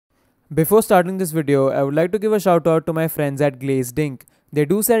Before starting this video, I would like to give a shout out to my friends at Glazed Ink. They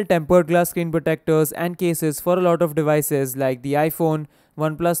do sell tempered glass screen protectors and cases for a lot of devices like the iPhone,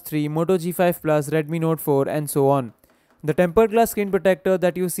 OnePlus 3, Moto G5 Plus, Redmi Note 4 and so on. The tempered glass screen protector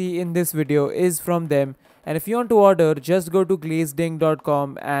that you see in this video is from them, and if you want to order, just go to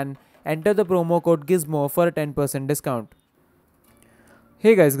glazedink.com and enter the promo code GIZMO for a 10% discount.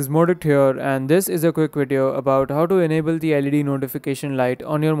 Hey guys, Moto here, and this is a quick video about how to enable the LED notification light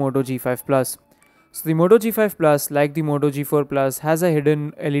on your Moto G5 Plus. So the Moto G5 Plus, like the Moto G4 Plus, has a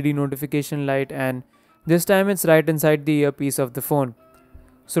hidden LED notification light, and this time it's right inside the earpiece of the phone.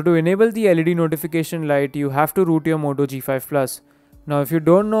 So to enable the LED notification light, you have to root your Moto G5 Plus. Now if you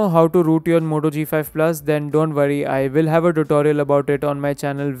don't know how to root your Moto G5 Plus, then don't worry, I will have a tutorial about it on my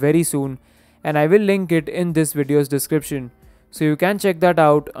channel very soon, and I will link it in this video's description. So you can check that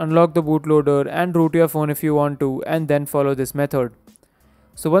out, unlock the bootloader and root your phone if you want to, and then follow this method.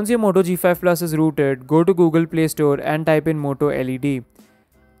 So once your Moto G5 Plus is rooted, go to Google Play Store and type in Moto LED.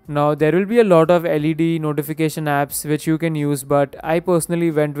 Now there will be a lot of LED notification apps which you can use, but I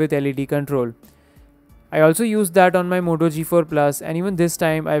personally went with LED Control. I also used that on my Moto G4 Plus, and even this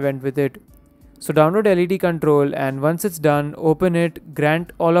time I went with it. So download LED Control, and once it's done, open it,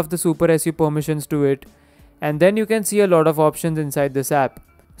 grant all of the Super SU permissions to it, and then you can see a lot of options inside this app.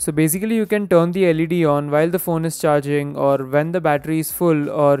 So basically you can turn the LED on while the phone is charging or when the battery is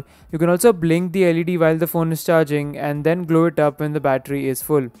full, or you can also blink the LED while the phone is charging and then glow it up when the battery is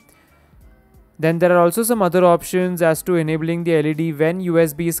full. Then there are also some other options as to enabling the LED when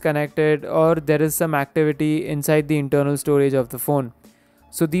USB is connected or there is some activity inside the internal storage of the phone.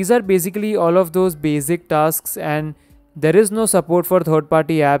 So these are basically all of those basic tasks, and there is no support for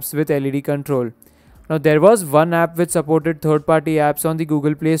third-party apps with LED Control. Now there was one app which supported third-party apps on the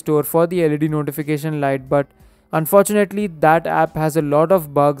Google Play Store for the LED notification light, but unfortunately that app has a lot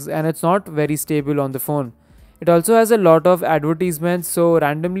of bugs and it's not very stable on the phone. It also has a lot of advertisements, so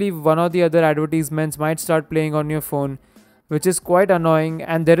randomly one or the other advertisements might start playing on your phone, which is quite annoying,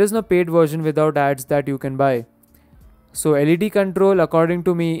 and there is no paid version without ads that you can buy. So LED Control, according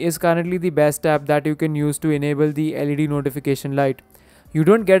to me, is currently the best app that you can use to enable the LED notification light. You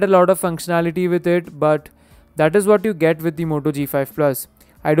don't get a lot of functionality with it, but that is what you get with the Moto G5 Plus.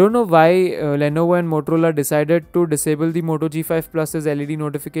 I don't know why Lenovo and Motorola decided to disable the Moto G5 Plus's LED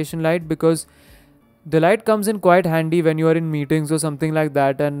notification light, because the light comes in quite handy when you are in meetings or something like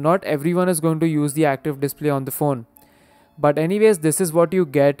that, and not everyone is going to use the active display on the phone. But anyways, this is what you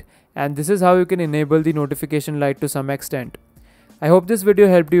get, and this is how you can enable the notification light to some extent. I hope this video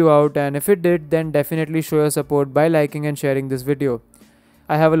helped you out, and if it did, then definitely show your support by liking and sharing this video.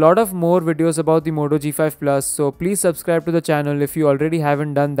 I have a lot of more videos about the Moto G5 Plus, so please subscribe to the channel if you already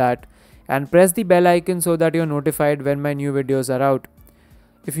haven't done that, and press the bell icon so that you're notified when my new videos are out.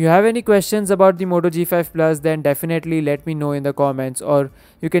 If you have any questions about the Moto G5 Plus, then definitely let me know in the comments, or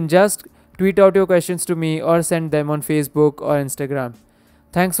you can just tweet out your questions to me or send them on Facebook or Instagram.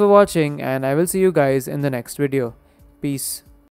 Thanks for watching, and I will see you guys in the next video. Peace.